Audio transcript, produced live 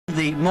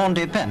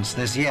Maundy Pence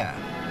this year.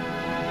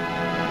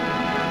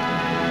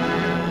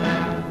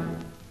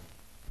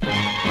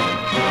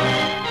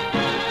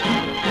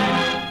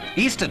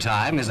 Easter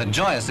time is a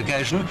joyous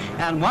occasion,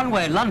 and one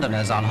way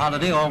Londoners on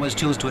holiday always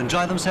choose to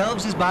enjoy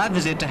themselves is by a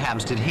visit to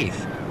Hampstead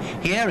Heath.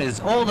 Here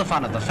is all the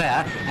fun of the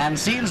fair, and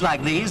scenes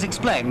like these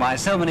explain why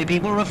so many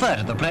people refer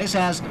to the place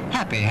as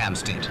Happy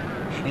Hampstead.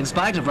 In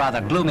spite of rather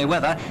gloomy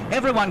weather,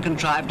 everyone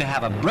contrived to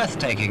have a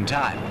breathtaking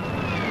time.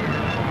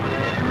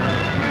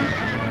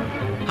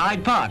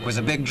 Hyde Park was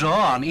a big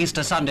draw on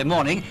Easter Sunday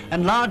morning,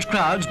 and large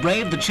crowds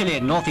braved the chilly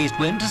northeast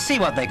wind to see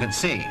what they could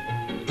see.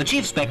 The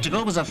chief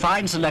spectacle was a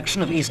fine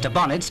selection of Easter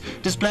bonnets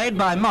displayed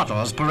by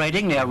models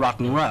parading near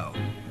Rotten Row.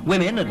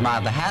 Women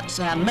admired the hats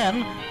and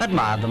men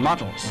admired the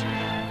models.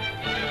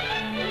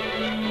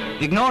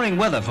 Ignoring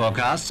weather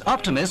forecasts,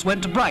 optimists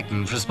went to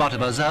Brighton for a spot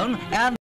of ozone and